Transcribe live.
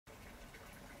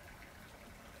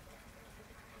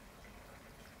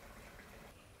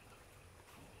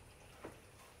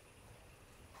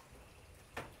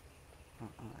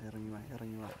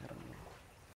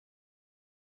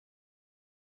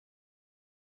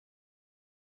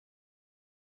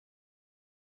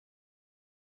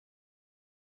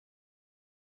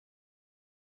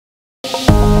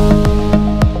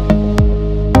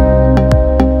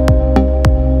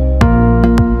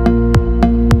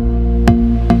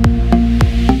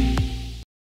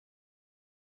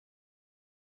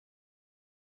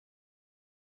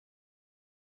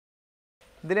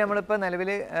ഇതിൽ നമ്മളിപ്പോൾ നിലവിൽ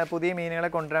പുതിയ മീനുകളെ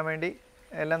കൊണ്ടുവരാൻ വേണ്ടി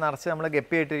എല്ലാം നിറച്ച് നമ്മൾ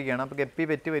ഗപ്പി ഇട്ടിരിക്കുകയാണ്. അപ്പോൾ ഗപ്പി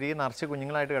പെറ്റ് വരികയും നിറച്ച്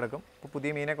കുഞ്ഞുങ്ങളായിട്ട് കിടക്കും. അപ്പോൾ പുതിയ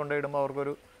മീനെ കൊണ്ടുപോയിടുമ്പോൾ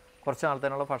അവർക്കൊരു കുറച്ച്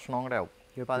നാളത്തേനുള്ള ഭക്ഷണവും കൂടെ ആവും.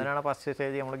 അപ്പോൾ അതിനാണ് ഫസ്റ്റ്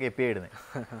സ്റ്റേജ് നമ്മൾ ഗപ്പി ഇടുന്നത്.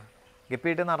 ഗപ്പി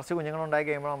ഇട്ട് നിറച്ച് കുഞ്ഞുങ്ങളുണ്ടായി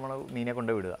കഴിയുമ്പോൾ നമ്മൾ മീനെ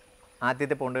കൊണ്ട് വിടുക.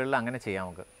 ആദ്യത്തെ പോണ്ടുകളിൽ അങ്ങനെ ചെയ്യാം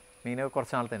നമുക്ക്. മീന്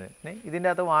കുറച്ച് നാളത്തേന്. പിന്നെ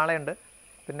ഇതിൻ്റെ അകത്ത് വാളയുണ്ട്,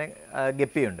 പിന്നെ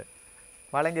ഗപ്പിയുണ്ട്.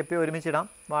 വാളയും ഗപ്പി ഒരുമിച്ചിടാം.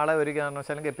 വാള ഒരു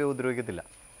കാരണവശാലും ഗപ്പി ഉപദ്രവിക്കത്തില്ല.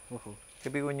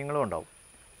 ഗപ്പി കുഞ്ഞുങ്ങളും ഉണ്ടാവും.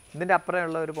 ഇതിൻ്റെ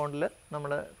അപ്പുറമുള്ള ഒരു പോണ്ടിൽ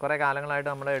നമ്മൾ കുറേ കാലങ്ങളായിട്ട്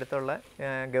നമ്മുടെ അടുത്തുള്ള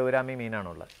ഗൗരാമി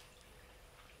മീനാണുള്ളത്.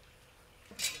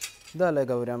 ഇതല്ലേ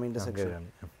ഗൗരാമീൻ്റെ സെക്ഷൻ?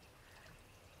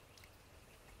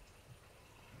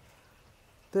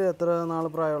 ഇത് എത്ര നാൾ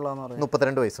പ്രായമുള്ളതെന്ന് പറയാം?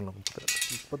 32 വയസ്സുണ്ട്.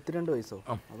 32 വയസ്സോ?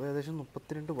 അപ്പോൾ ഏകദേശം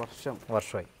 32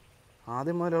 വർഷമായി.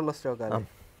 ആദ്യം മുതലുള്ള സ്റ്റോക്കാണ്.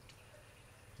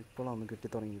 ഇപ്പോഴാണ് കിട്ടി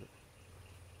തുടങ്ങിയത്.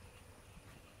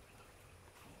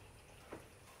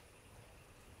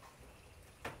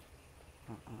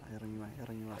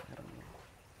 ഇറങ്ങി വാ.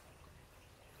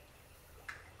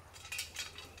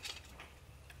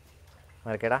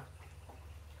 മറക്കേടാ.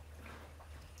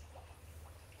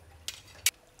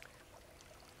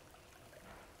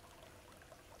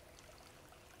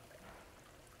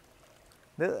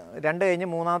 ഇത് 2 കഴിഞ്ഞ്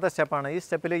മൂന്നാമത്തെ സ്റ്റെപ്പാണ്. ഈ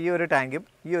സ്റ്റെപ്പിൽ ഈ ഒരു ടാങ്കും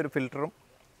ഈ ഒരു ഫിൽറ്ററും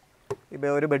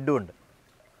ഒരു ബെഡും ഉണ്ട്.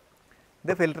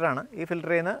 ഇത് ഫിൽറ്ററാണ്. ഈ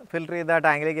ഫിൽറ്റർ ചെയ്ത് ആ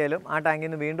ടാങ്കിലേക്ക് ആയാലും ആ ടാങ്കിൽ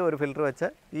നിന്ന് വീണ്ടും ഒരു ഫിൽറ്റർ വെച്ച്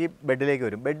ഈ ബെഡിലേക്ക്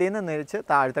വരും. ബെഡിൽ നിന്ന് നിരിച്ച്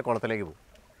താഴത്തെ കുളത്തിലേക്ക് പോകും.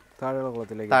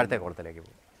 താഴത്തെ കുളത്തിലേക്ക്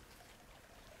പോകും.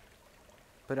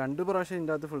 ഇപ്പോൾ 2 പ്രാവശ്യം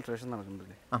ഇതിൻ്റെ അകത്ത് ഫിൽട്രേഷൻ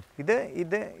നടക്കുന്നുണ്ടല്ലേ?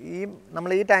 ഇത് ഈ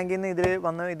നമ്മൾ ഈ ടാങ്കിൽ നിന്ന്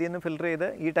ഇതിൽ നിന്ന് ഫിൽറ്റർ ചെയ്ത്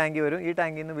ഈ ടാങ്കിൽ വരും. ഈ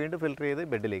ടാങ്കിൽ നിന്ന് വീണ്ടും ഫിൽറ്റർ ചെയ്ത്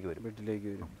ബെഡിലേക്ക് വരും.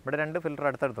 ഇവിടെ 2 ഫിൽറ്റർ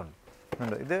അടുത്തടുത്തുണ്ട്.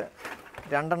 ഇത്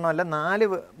 2 എണ്ണം അല്ല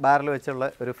 4 ബാരൽ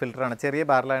വെച്ചുള്ള ഒരു ഫിൽറ്ററാണ്. ചെറിയ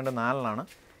ബാരലായതുകൊണ്ട് 4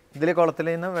 ഇതിലെ കുളത്തിൽ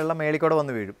നിന്ന് വെള്ളം മേളിക്കൂടെ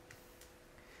വന്ന് വീഴും.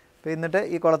 അപ്പോൾ എന്നിട്ട്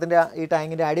ഈ കുളത്തിൻ്റെ ഈ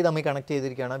ടാങ്കിൻ്റെ അടി തമ്മിൽ കണക്ട്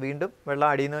ചെയ്തിരിക്കുകയാണ്. വീണ്ടും വെള്ളം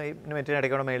അടിയിൽ നിന്ന് മറ്റേ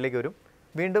ഇടയ്ക്കൂടെ മേളിലേക്ക് വരും.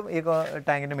 വീണ്ടും ഈ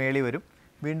ടാങ്കിൻ്റെ മേളിൽ വരും.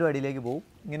 വീണ്ടും അടിയിലേക്ക് പോകും.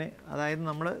 ഇങ്ങനെ അതായത്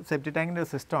നമ്മൾ സെപ്റ്റി ടാങ്കിൻ്റെ ഒരു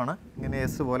സിസ്റ്റമാണ്. ഇങ്ങനെ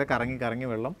എസ് പോലെ കറങ്ങി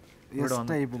വെള്ളം ഇവിടെ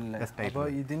വന്ന്. അപ്പോൾ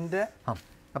ഇതിൻ്റെ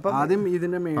അപ്പം ആദ്യം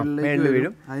ഇതിന്റെ മേളിൽ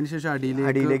വീഴും, അതിനുശേഷം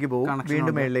അടിയിലേക്ക് പോകും,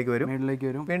 വീണ്ടും മേളിലേക്ക് വരും,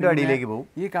 വീണ്ടും അടിയിലേക്ക് പോകും.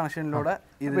 ഈ കണക്ഷനിലൂടെ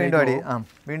വീണ്ടും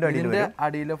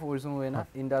അടിയിലെ ഫോഴ്സ് മുഖേന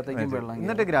ഇതിൻ്റെ അകത്തേക്ക് വെള്ളം,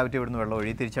 എന്നിട്ട് ഗ്രാവിറ്റി ഇവിടുന്ന് വെള്ളം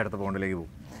ഒഴി തിരിച്ചടുത്ത പോണ്ടിലേക്ക്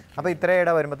പോകും. അപ്പോൾ ഇത്രയും ഇട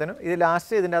വരുമ്പോഴത്തേനും ഇത്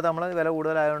ലാസ്റ്റ് ഇതിൻ്റെ അകത്ത് നമ്മൾ വില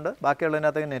കൂടുതലായതുകൊണ്ട് ബാക്കിയുള്ളതിൻ്റെ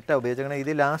അകത്ത് നെറ്റാണ് ഉപയോഗിച്ചേക്കുന്നത്.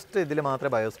 ഇത് ലാസ്റ്റ് ഇതിൽ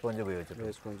മാത്രമേ ബയോസ്പോഞ്ച് ഉപയോഗിച്ചിട്ടുള്ളൂ.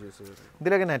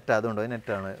 ഇതിലൊക്കെ നെറ്റ് അതുകൊണ്ട്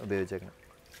നെറ്റാണ് ഉപയോഗിച്ചേക്കുന്നത്.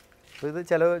 അപ്പോൾ ഇത്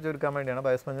ചിലവ് ചുരുക്കാൻ വേണ്ടിയാണ്.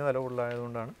 ബയോസ്പോഞ്ച് വില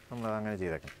കൂടുതലായതുകൊണ്ടാണ് നമ്മൾ അങ്ങനെ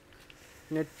ചെയ്തേക്കുന്നത്.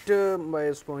 നെറ്റ്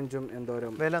ബയോസ്പോഞ്ചും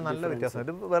എന്തോരം വില നല്ല വ്യത്യാസം.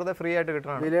 ഇത് വെറുതെ ഫ്രീ ആയിട്ട്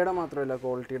കിട്ടണം. വിലയുടെ മാത്രമല്ല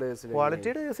ക്വാളിറ്റിയുടെ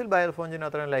കേസിൽ ബയോസ്പോഞ്ചിന്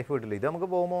അത്രയും ലൈഫ് കിട്ടില്ല. ഇത് നമുക്ക്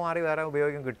പോകുമ്പോൾ മാറി വേറെ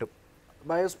ഉപയോഗം കിട്ടും.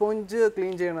 ബയോസ്പോഞ്ച്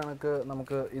ക്ലീൻ ചെയ്യണ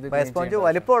നമുക്ക് ഇത് ബയോസ്പോഞ്ച്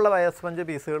വലിപ്പമുള്ള ബയോസ്പോഞ്ച്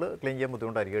പീസുകൾ ക്ലീൻ ചെയ്യാൻ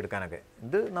ബുദ്ധിമുട്ടായിരിക്കും എടുക്കാനൊക്കെ.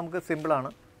 ഇത് നമുക്ക്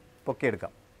സിമ്പിളാണ്,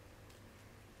 പൊക്കിയെടുക്കാം.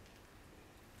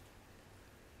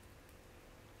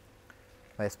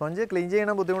 ബയോസ്പോഞ്ച് ക്ലീൻ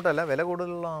ചെയ്യണ ബുദ്ധിമുട്ടല്ല, വില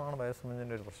കൂടുതലുള്ളതാണ്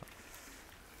ബയോസ്പോഞ്ചിൻ്റെ ഒരു പ്രശ്നം.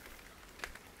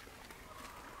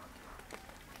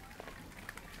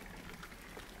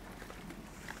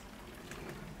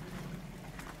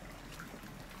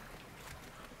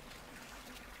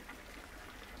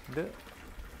 ഇത്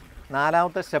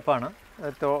 4ാമത്തെ സ്റ്റെപ്പാണ്.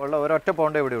 ഉള്ള ഒരൊറ്റ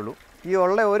പോണ്ടേ ഇവിടെ ഉള്ളൂ. ഈ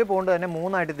ഉള്ള ഒരു പോണ്ട് തന്നെ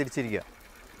 3ആയിട്ട് തിരിച്ചിരിക്കുക.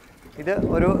 ഇത്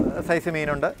ഒരു സൈസ്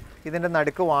മീനുണ്ട്. ഇതിൻ്റെ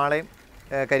നടുക്ക് വാളയും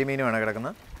കരിമീനുമാണ്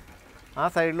കിടക്കുന്നത്. ആ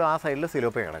സൈഡിൽ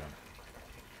സിലോപ്പയും കിടക്കുന്നത്.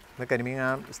 ഇത് കരിമീൻ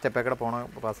ആ സ്റ്റെപ്പൊക്കെ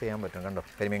പാസ് ചെയ്യാൻ പറ്റും. കണ്ടോ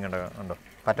കരിമീൻ കണ്ടോ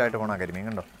പറ്റായിട്ട് പോകണം. കരിമീൻ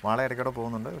കണ്ടോ വാള ഇടയ്ക്കൂടെ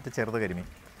പോകുന്നുണ്ട്. ഒരു ചെറുത് കരിമീൻ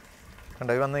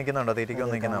കണ്ടോ. ഇത് വന്ന് നിൽക്കുന്നുണ്ടോ? തീറ്റിക്ക്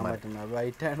വന്ന് നിൽക്കുന്നതാണ്.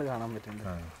 വൈറ്റായിട്ട് കാണാൻ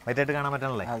പറ്റുന്നുണ്ട്. വൈറ്റായിട്ട് കാണാൻ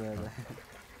പറ്റണല്ലേ?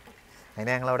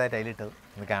 അതിനെ ഞങ്ങളവിടെ ടൈലിട്ടത്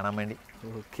ഇത് കാണാൻ വേണ്ടി.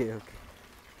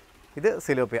 ഇത്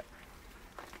സിലോപ്പിയ.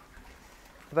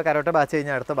 ഇപ്പോൾ കരോട്ട ബാച്ച്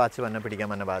കഴിഞ്ഞാൽ അടുത്ത ബാച്ച് വന്നെ പിടിക്കാൻ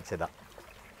വന്ന ബാച്ച് ഇതാ.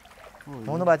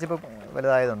 3 ബാച്ച് ഇപ്പോൾ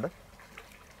വലുതായതുണ്ട്.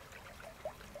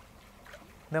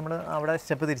 നമ്മൾ അവിടെ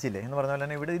സ്റ്റെപ്പ് തിരിച്ചില്ലേ എന്ന് പറഞ്ഞ പോലെ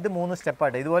തന്നെ ഇവിടെ ഇത് 3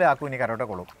 സ്റ്റെപ്പായിട്ട് ഇതുപോലെ ആക്കും. ഇനി കരോട്ട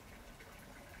കൊള്ളും.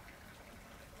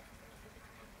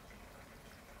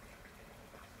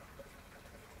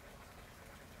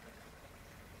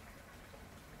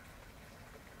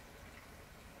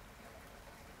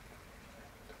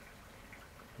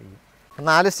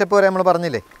 നാല് സ്റ്റെപ്പ് വരെ നമ്മൾ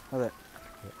പറഞ്ഞില്ലേ? അതെ.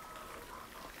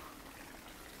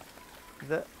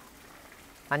 ഇത്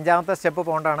 5ാമത്തെ സ്റ്റെപ്പ്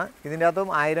പോണ്ടാണ്. ഇതിൻ്റെ അകത്തും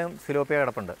 1000 സിലോപ്പിയ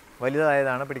കിടപ്പുണ്ട്.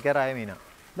 വലുതായതാണ്, പിടിക്കാറായ മീനാണ്.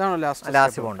 ഇതാണോ ലാസ്റ്റ്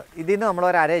ലാസ്റ്റ് പോണ്ട്. ഇതിന് നമ്മൾ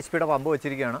ഒരു 1/2 HP പമ്പ്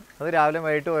വെച്ചിരിക്കുകയാണ്. അത് രാവിലെ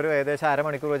വൈകിട്ട് ഒരു ഏകദേശം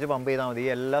അരമണിക്കൂർ വെച്ച് പമ്പ് ചെയ്താൽ മതി.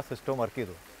 എല്ലാ സിസ്റ്റവും വർക്ക്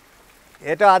ചെയ്തു.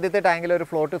 ഏറ്റവും ആദ്യത്തെ ടാങ്കിൽ ഒരു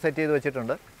ഫ്ലോട്ട് സെറ്റ് ചെയ്ത്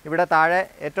വെച്ചിട്ടുണ്ട്. ഇവിടെ താഴെ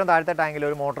ഏറ്റവും താഴത്തെ ടാങ്കിൽ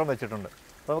ഒരു മോട്ടറും വെച്ചിട്ടുണ്ട്.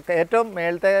 അപ്പോൾ ഏറ്റവും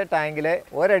മേളത്തെ ടാങ്കിലെ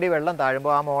ഒരടി വെള്ളം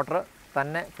താഴുമ്പോൾ ആ മോട്ടർ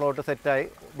തന്നെ ഫ്ലോട്ട് സെറ്റായി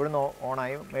ഇവിടുന്ന്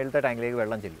ഓണായി മേളത്തെ ടാങ്കിലേക്ക്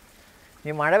വെള്ളം ചെല്ലും.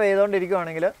 ഈ മഴ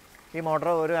പെയ്തുകൊണ്ടിരിക്കുകയാണെങ്കിൽ ഈ മോട്ടർ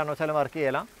ഒരു കാരണവശാലും വർക്ക്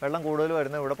ചെയ്യില്ല. വെള്ളം കൂടുതൽ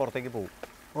വരുന്നത് ഇവിടെ പുറത്തേക്ക് പോകും,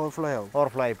 ഓവർഫ്ലോ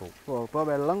ആയി പോകും. ഇപ്പോൾ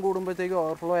വെള്ളം കൂടുമ്പോഴത്തേക്കും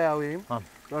ഓവർഫ്ലോ ആവുകയും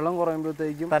വെള്ളം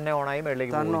കുറയുമ്പോഴത്തേക്കും തന്നെ ഓണായി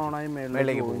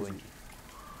മേളിലേക്ക് പോകും.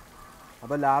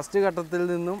 അപ്പോൾ ലാസ്റ്റ് ഘട്ടത്തിൽ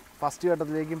നിന്നും ഫസ്റ്റ്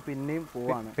ഘട്ടത്തിലേക്കും പിന്നെയും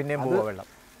പോവാണ്. വെള്ളം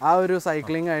ആ ഒരു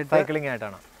സൈക്ലിംഗ്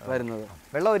ആയിട്ടാണ് വരുന്നത്.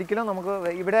 വെള്ളം ഒരിക്കലും നമുക്ക്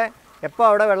ഇവിടെ എപ്പോൾ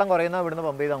അവിടെ വെള്ളം കുറയുന്ന ഇവിടുന്ന്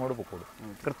പമ്പ് ചെയ്ത് അങ്ങോട്ട് പൊക്കോളും.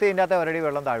 കൃത്യം ഇതിൻ്റെ അകത്ത് ഒരടി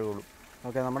വെള്ളം താഴുകയുള്ളൂ.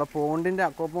 ഓക്കെ, നമ്മുടെ പോണ്ടിൻ്റെ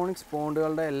അക്വാപോണിക്സ്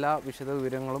പോണ്ടുകളുടെ എല്ലാ വിശദ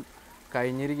വിവരങ്ങളും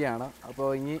കഴിഞ്ഞിരിക്കുകയാണ്. അപ്പോൾ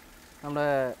ഇനി നമ്മുടെ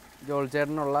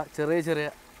ജോൾചേട്ടനുള്ള ചെറിയ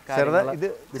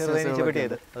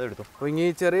അപ്പോൾ ഇനി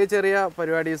ചെറിയ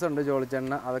പരിപാടീസ് ഉണ്ട്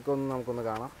ജോളിച്ചേട്ടന്. അതൊക്കെ ഒന്ന് നമുക്കൊന്ന്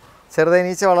കാണാം.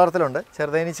 ചെറുതേനീച്ച വളർത്തലുണ്ട്.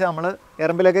 ചെറുതേനീച്ച നമ്മൾ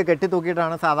എറുമ്പിലൊക്കെ കെട്ടി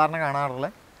തൂക്കിയിട്ടാണ് സാധാരണ കാണാറുള്ളത്.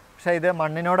 പക്ഷേ ഇത്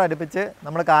മണ്ണിനോട് അടുപ്പിച്ച്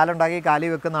നമ്മൾ കാലുണ്ടാക്കി കാലി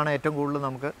വെക്കുന്നതാണ് ഏറ്റവും കൂടുതൽ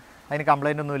നമുക്ക് അതിന്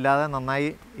കംപ്ലൈൻ്റ് ഒന്നും ഇല്ലാതെ നന്നായി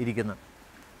ഇരിക്കുന്നത്.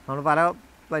 നമ്മൾ പല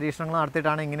പരീക്ഷണങ്ങൾ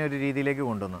നടത്തിയിട്ടാണ് ഇങ്ങനെ ഒരു രീതിയിലേക്ക്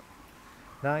കൊണ്ടുവന്നത്.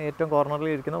 ഇതാ ഏറ്റവും കോർണറിൽ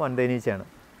ഇരിക്കുന്ന വൻതേനീച്ചയാണ്.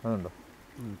 അതുണ്ടോ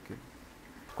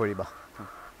കൊഴിബ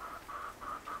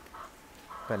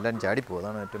ഇപ്പം എല്ലാം ചാടിപ്പോകും.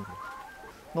 അതാണ് ഏറ്റവും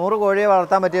 100 കോഴിയെ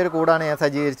വളർത്താൻ പറ്റിയ ഒരു കൂടാണ് ഞാൻ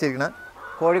സജ്ജീകരിച്ചിരിക്കുന്നത്.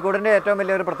 കോഴിക്കൂടിൻ്റെ ഏറ്റവും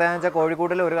വലിയൊരു പ്രത്യേകത വെച്ചാൽ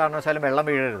കോഴിക്കൂടിൽ ഒരു കാരണവശാലും വെള്ളം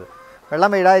വീഴരുത്. വെള്ളം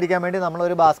വീഴാതിരിക്കാൻ വേണ്ടി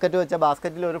നമ്മളൊരു ബാസ്ക്കറ്റ് വെച്ച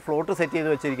ബാസ്ക്കറ്റിൽ ഒരു ഫ്ലോട്ട് സെറ്റ് ചെയ്ത്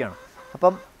വെച്ചിരിക്കുകയാണ്.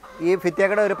 അപ്പം ഈ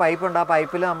ഫിത്തിയക്കടെ ഒരു പൈപ്പ് ഉണ്ട്. ആ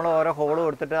പൈപ്പിൽ നമ്മൾ ഓരോ ഹോൾ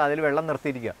കൊടുത്തിട്ട് അതിൽ വെള്ളം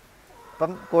നിർത്തിയിരിക്കുക.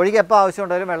 അപ്പം കോഴിക്ക് എപ്പോൾ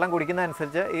ആവശ്യമുണ്ടെങ്കിലും വെള്ളം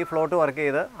കുടിക്കുന്നതനുസരിച്ച് ഈ ഫ്ലോട്ട് വർക്ക്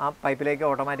ചെയ്ത് ആ പൈപ്പിലേക്ക്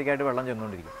ഓട്ടോമാറ്റിക്കായിട്ട് വെള്ളം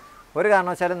ചെന്നുകൊണ്ടിരിക്കും. ഒരു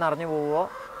കാരണവശാലും നിറഞ്ഞു പോവുകയോ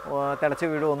തിളച്ച്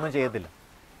വീഴുകയോ ഒന്നും ചെയ്യത്തില്ല.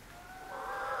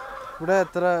 ഇവിടെ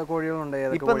എത്ര കോഴികളുണ്ട്?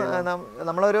 ഇപ്പം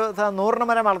നമ്മളൊരു 100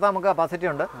 വരെ വളർത്താൻ നമുക്ക് കപ്പാസിറ്റി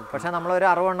ഉണ്ട്. പക്ഷേ നമ്മളൊരു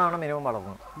 60 മിനിമം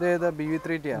വളർത്തുന്നത്.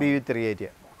 BV380.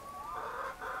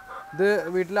 ഇത്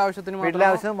വീട്ടിലെ ആവശ്യത്തിന്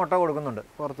മുട്ട കൊടുക്കുന്നുണ്ട്.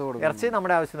 പുറത്ത് കൊടുക്കും. ഇറച്ചി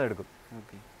നമ്മുടെ ആവശ്യത്തിന് എടുക്കും.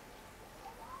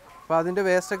 അപ്പോൾ അതിൻ്റെ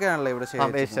വേസ്റ്റ് ഒക്കെ ആണല്ലോ ഇവിടെ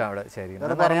വേസ്റ്റ് അവിടെ ശരി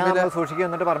സൂക്ഷിക്കുക.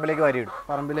 എന്നിട്ട് പറമ്പിലേക്ക് വാരിയിടും.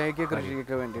 പറമ്പിലേക്ക്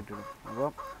കൃഷിക്കൊക്കെ വേണ്ടിയിട്ടിടും. അപ്പോൾ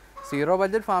സീറോ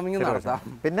ബഡ്ജറ്റ് ഫാമിംഗ് നടത്താം.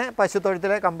 പിന്നെ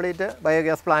പശുത്തൊഴുത്തിലെ കംപ്ലീറ്റ്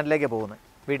ബയോഗ്യാസ് പ്ലാന്റിലേക്ക് പോകുന്നത്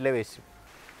വീട്ടിലെ വേസ്റ്റ്.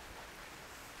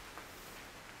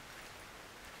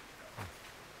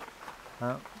 ആ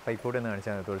പൈപ്പ് കൂടി ഒന്ന്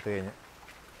കാണിച്ചാൽ മതി. തൊഴുത്ത് കഴിഞ്ഞ്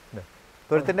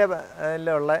തൊഴുത്തിൻ്റെ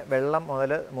ഉള്ള വെള്ളം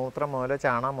മുതൽ മൂത്രം മുതൽ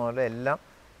ചാണകം മുതൽ എല്ലാം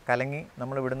കലങ്ങി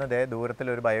നമ്മൾ ഇവിടുന്ന് ദൂരത്തിൽ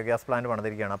ഒരു ബയോഗ്യാസ് പ്ലാന്റ്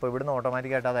പണിതിരിക്കുകയാണ്. അപ്പോൾ ഇവിടുന്ന്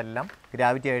ഓട്ടോമാറ്റിക്കായിട്ട് അതെല്ലാം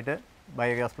ഗ്രാവിറ്റി ആയിട്ട്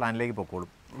ബയോഗ്യാസ് പ്ലാന്റിലേക്ക് പൊക്കോളും.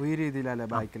 ഈ രീതിയിലല്ലേ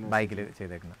ബൈക്കിൽ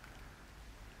ചെയ്തേക്കുന്നത്.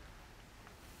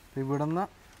 ഇവിടുന്ന്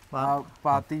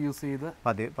പാത്തി യൂസ് ചെയ്ത്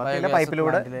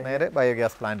പൈപ്പിലൂടെ നേരെ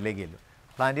ബയോഗ്യാസ് പ്ലാന്റിലേക്ക് ചെല്ലും.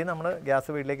 പ്ലാന്റിൽ നമ്മൾ ഗ്യാസ്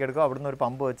വീട്ടിലേക്ക് എടുക്കും. അവിടുന്ന് ഒരു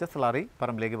പമ്പ് വെച്ച് സ്ലറി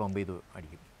പറമ്പിലേക്ക് പമ്പ് ചെയ്ത്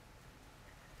അടിക്കും.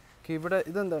 ഇവിടെ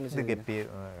ഇതെന്താണ്? ഇത് ഗപ്പി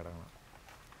കിടക്കണം.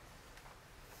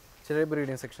 ചെറിയ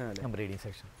ബ്രീഡിംഗ് സെക്ഷൻ അല്ലേ? Breeding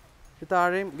section.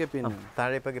 താഴെയും ഗപ്പി?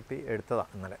 താഴെ ഇപ്പോൾ ഗപ്പി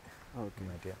എടുത്തതാണ് ഇന്നലെ.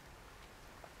 മാറ്റിയ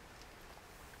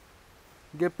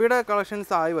ഗപ്പിയുടെ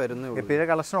കളക്ഷൻസ് ആയി വരുന്നു. ഗപ്പിയുടെ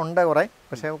കളക്ഷൻ ഉണ്ട് കുറേ.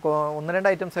 പക്ഷേ 1-2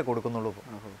 ഐറ്റംസേ കൊടുക്കുന്നുള്ളൂ.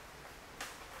 ഇപ്പോൾ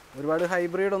ഒരുപാട്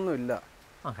ഹൈബ്രിഡ് ഒന്നും ഇല്ല.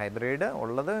 ഹൈബ്രിഡ്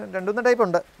ഉള്ളത് 2-3 ടൈപ്പ്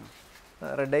ഉണ്ട്.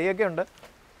 റെഡ് ഐ ഒക്കെ ഉണ്ട്.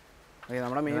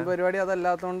 നമ്മുടെ മെയിൻ പരിപാടി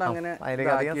അതല്ലാത്തതുകൊണ്ട് അങ്ങനെ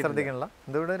അതിലേക്ക് അധികം ശ്രദ്ധിക്കണില്ല.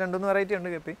 ഇതിവിടെ 2-3 വെറൈറ്റി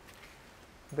ഉണ്ട് ഗപ്പി.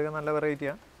 ഇതൊക്കെ നല്ല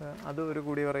വെറൈറ്റിയാണ്. അത് ഒരു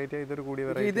കൂടിയ വെറൈറ്റിയാണ്, ഇതൊരു കൂടിയ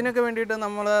വെറൈറ്റി. ഇതിനൊക്കെ വേണ്ടിയിട്ട്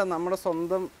നമ്മുടെ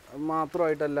സ്വന്തം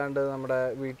മാത്രമായിട്ടല്ലാണ്ട് നമ്മുടെ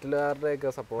വീട്ടുകാരുടെയൊക്കെ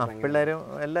സപ്പോർട്ട് പിള്ളേരും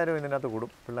എല്ലാവരും ഇതിനകത്ത്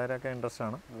കൂടും. പിള്ളേരൊക്കെ ഇൻട്രസ്റ്റ്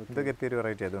ആണ്. ഇത് ഗപ്പി ഒരു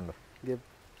വെറൈറ്റി അതുകൊണ്ട്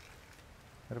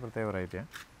ഒരു പ്രത്യേക വെറൈറ്റിയാണ്.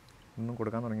 ഒന്നും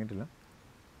കൊടുക്കാൻ തുടങ്ങിയിട്ടില്ല.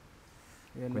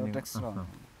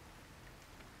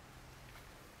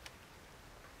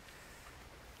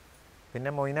 പിന്നെ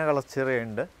മൊയ്ന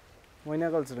കളച്ചറിയുണ്ട്. മൊയ്ന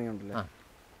കളച്ചറിങ് ഉണ്ടല്ലേ?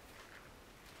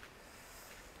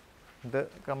 ഇത്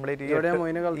കംപ്ലീറ്റ് ഈ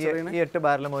 8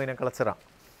 ബാരൽ മൊയ്ന കളച്ചറാണ്.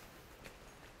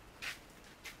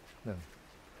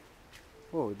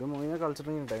 ഓ, ഇത് മൊയ്ന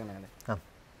കളച്ചറിങ് ഉണ്ടാക്കണേ.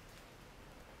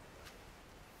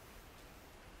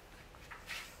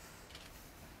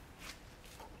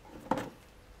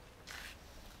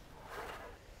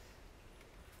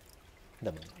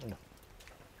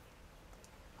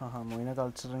 മൊയ്ന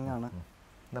കളച്ചറിങ് ആണ്.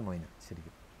 എന്താ മൊയ്ന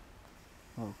ശരിക്കും?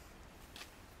 ഓ,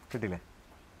 കിട്ടില്ലേ?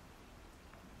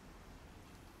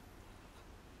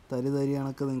 തരി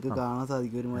കണക്ക് നിങ്ങൾക്ക് കാണാൻ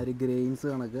സാധിക്കും. ഒരുമാതിരി ഗ്രെയിൻസ്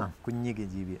കണക്ക് കുഞ്ഞു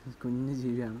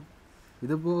ജീവിയാണ്.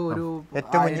 ഇതിപ്പോൾ ഒരു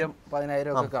 10,000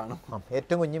 ഒക്കെ കാണും.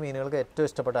 ഏറ്റവും കുഞ്ഞു മീനുകൾക്ക് ഏറ്റവും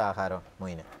ഇഷ്ടപ്പെട്ട ആഹാരം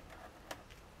മൊയ്ന.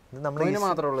 ഇത് നമ്മൾ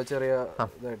മാത്രമേ ഉള്ളൂ ചെറിയ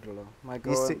ഇതായിട്ടുള്ളൂ.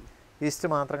 ഈസ്റ്റ്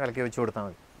മാത്രം കലക്കി വെച്ച് കൊടുത്താൽ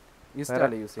മതി.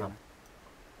 ഈസ്റ്റ് യൂസ് ചെയ്യാം.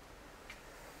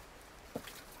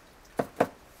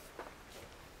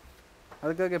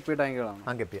 അതൊക്കെ ഗപ്പി ടാങ്കുകളാണ്.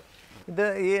 ഗപ്പിയ ഇത്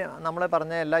ഈ നമ്മൾ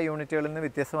പറഞ്ഞ എല്ലാ യൂണിറ്റുകളിൽ നിന്ന്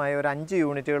വ്യത്യസ്തമായ ഒരു 5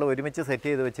 യൂണിറ്റുകൾ ഒരുമിച്ച് സെറ്റ്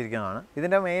ചെയ്ത് വെച്ചിരിക്കുന്നതാണ്.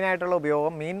 ഇതിൻ്റെ മെയിനായിട്ടുള്ള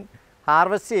ഉപയോഗം മീൻ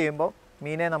ഹാർവെസ്റ്റ് ചെയ്യുമ്പോൾ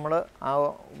മീനെ നമ്മൾ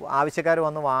ആവശ്യക്കാർ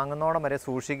വന്ന് വാങ്ങുന്നോളം വരെ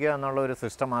സൂക്ഷിക്കുക എന്നുള്ള ഒരു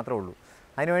സിസ്റ്റം മാത്രമേ ഉള്ളൂ.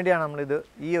 അതിനുവേണ്ടിയാണ് നമ്മളിത്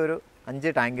ഈ ഒരു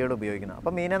 5 ടാങ്കുകൾ ഉപയോഗിക്കുന്നത്.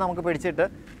 അപ്പോൾ മീനെ നമുക്ക് പിടിച്ചിട്ട്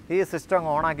ഈ സിസ്റ്റം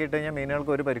അങ്ങ് ഓൺ ആക്കിയിട്ട് കഴിഞ്ഞാൽ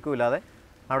മീനുകൾക്ക് ഒരു പരിക്കുമില്ലാതെ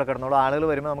അവിടെ കിടന്നോളൂ. ആളുകൾ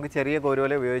വരുമ്പോൾ നമുക്ക് ചെറിയ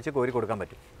കോരുവല ഉപയോഗിച്ച് കോരി കൊടുക്കാൻ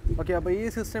പറ്റും. ഓക്കെ, അപ്പോൾ ഈ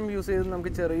സിസ്റ്റം യൂസ് ചെയ്ത്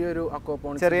നമുക്ക് ചെറിയൊരു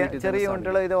അക്വാപോണിക്സ് ചെറിയ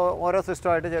യൂണിറ്റുകൾ ഇത് ഓരോ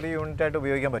സിസ്റ്റമായിട്ട് ചെറിയ യൂണിറ്റായിട്ട്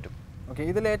ഉപയോഗിക്കാൻ പറ്റും. ഓക്കെ,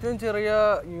 ഇതിൽ ഏറ്റവും ചെറിയ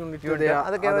യൂണിറ്റ്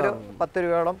അതൊക്കെ ഒരു 10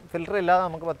 രൂപയോളം. ഫിൽറ്റർ ഇല്ലാതെ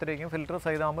നമുക്ക് 10 രൂപയ്ക്കും ഫിൽറ്റർ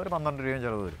സൈതാകുമ്പോൾ ഒരു 12 രൂപയും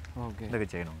ചിലവ് വരും. ഓക്കെ, ഇതൊക്കെ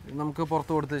ചെയ്യണം. നമുക്ക്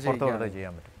പുറത്ത് കൊടുത്ത്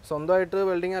ചെയ്യാൻ പറ്റും. സ്വന്തമായിട്ട്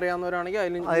വെൽഡിംഗ്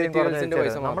അറിയാവുന്നവരാണെങ്കിൽ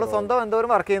നമ്മൾ സ്വന്തം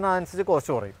എന്തോരം വർക്ക് ചെയ്യുന്ന അനുസരിച്ച്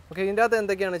കോസ്റ്റ് കുറയും. ഓക്കെ, ഇതിൻ്റെ അകത്ത്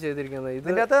എന്തൊക്കെയാണ് ചെയ്തിരിക്കുന്നത്?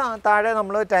 ഇതിൻ്റെ അകത്ത് താഴെ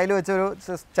നമ്മൾ ടൈല് വെച്ചൊരു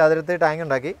ചതുരത്തിൽ ടാങ്ക്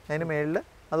ഉണ്ടാക്കി, അതിന് മേളിൽ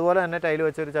അതുപോലെ തന്നെ ടൈല്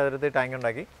വെച്ചൊരു ചതുരത്തിൽ ടാങ്ക്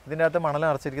ഉണ്ടാക്കി. ഇതിൻ്റെ അകത്ത് മണൽ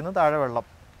നിറച്ചിരിക്കുന്നു, താഴെ വെള്ളം.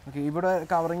 ഓക്കെ, ഇവിടെ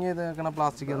കവറിങ് ചെയ്ത് വെക്കണ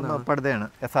പ്ലാസ്റ്റിക് പടുതയാണ്,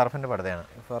 SRFിൻ്റെ പടുതയാണ്.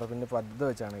 SRFിൻ്റെ പടുത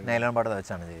വെച്ചാണ്, നൈലോൺ പടുത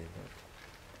വെച്ചാണ് ചെയ്തിരിക്കുന്നത്.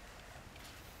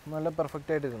 നല്ല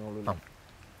പെർഫെക്റ്റ് ആയിട്ട് ഇരുന്നുള്ളൂ.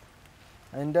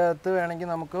 അതിൻ്റെ അകത്ത് വേണമെങ്കിൽ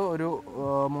നമുക്ക് ഒരു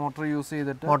മോട്ടർ യൂസ്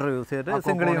ചെയ്തിട്ട്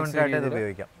സിംഗിൾ യൂണിറ്റ് ആയിട്ട് ഇത്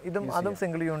ഉപയോഗിക്കാം. അതും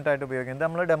സിംഗിൾ യൂണിറ്റ് ആയിട്ട് ഉപയോഗിക്കാം. ഇത്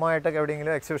നമ്മൾ ഡെമോ ആയിട്ടൊക്കെ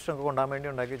എവിടെയെങ്കിലും എക്സിബിഷൻ ഒക്കെ കൊണ്ടുപോകാൻ വേണ്ടി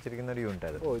ഉണ്ടാക്കി വെച്ചിരിക്കുന്ന ഒരു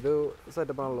യൂണിറ്റ്. ഓ, ഇത്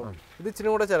സെറ്റപ്പ് ആണല്ലോ. ഇത് ഇച്ചിരി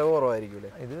കൂടെ ചിലവ് കുറവായിരിക്കും.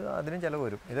 ഇത് അതിനും ചിലവ്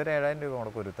വരും. ഇതൊരു 7000 രൂപ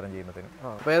മുടക്കും ഒരു ഇത്രയും ചെയ്യുമ്പോഴത്തേനും.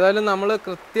 അപ്പോൾ ഏതായാലും നമ്മൾ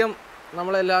കൃത്യം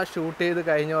നമ്മളെല്ലാം ഷൂട്ട് ചെയ്ത്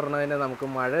കഴിഞ്ഞ് പറഞ്ഞതിന് നമുക്ക്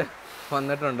മഴ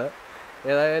വന്നിട്ടുണ്ട്.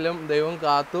 ഏതായാലും ദൈവം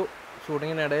കാത്തു.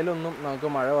 ഷൂട്ടിങ്ങിനിടയിലൊന്നും നമുക്ക്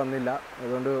മഴ വന്നില്ല,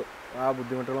 അതുകൊണ്ട് ആ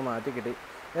ബുദ്ധിമുട്ടുകൾ മാറ്റി കിട്ടി.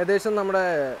 ഏകദേശം നമ്മുടെ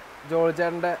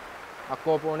ജോൾചേട്ടൻ്റെ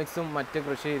അക്വാപോണിക്സും മറ്റ്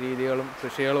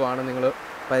കൃഷികളുമാണ് നിങ്ങൾ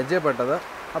പരിചയപ്പെട്ടത്.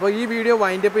 അപ്പോൾ ഈ വീഡിയോ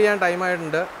വൈൻഡപ്പ് ചെയ്യാൻ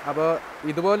ടൈമായിട്ടുണ്ട്. അപ്പോൾ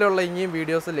ഇതുപോലെയുള്ള ഇനിയും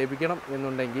വീഡിയോസ് ലഭിക്കണം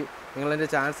എന്നുണ്ടെങ്കിൽ നിങ്ങളെൻ്റെ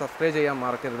ചാനൽ സബ്സ്ക്രൈബ് ചെയ്യാൻ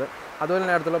മറക്കരുത്. അതുപോലെ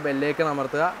തന്നെ അടുത്തുള്ള ബെല്ലൈക്കൺ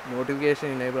അമർത്തുക, നോട്ടിഫിക്കേഷൻ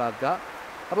ഇനേബിൾ ആക്കുക.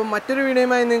 അപ്പോൾ മറ്റൊരു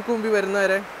വീഡിയോയുമായി നിങ്ങൾക്ക് മുമ്പിൽ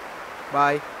വരുന്നവരെ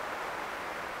ബൈ.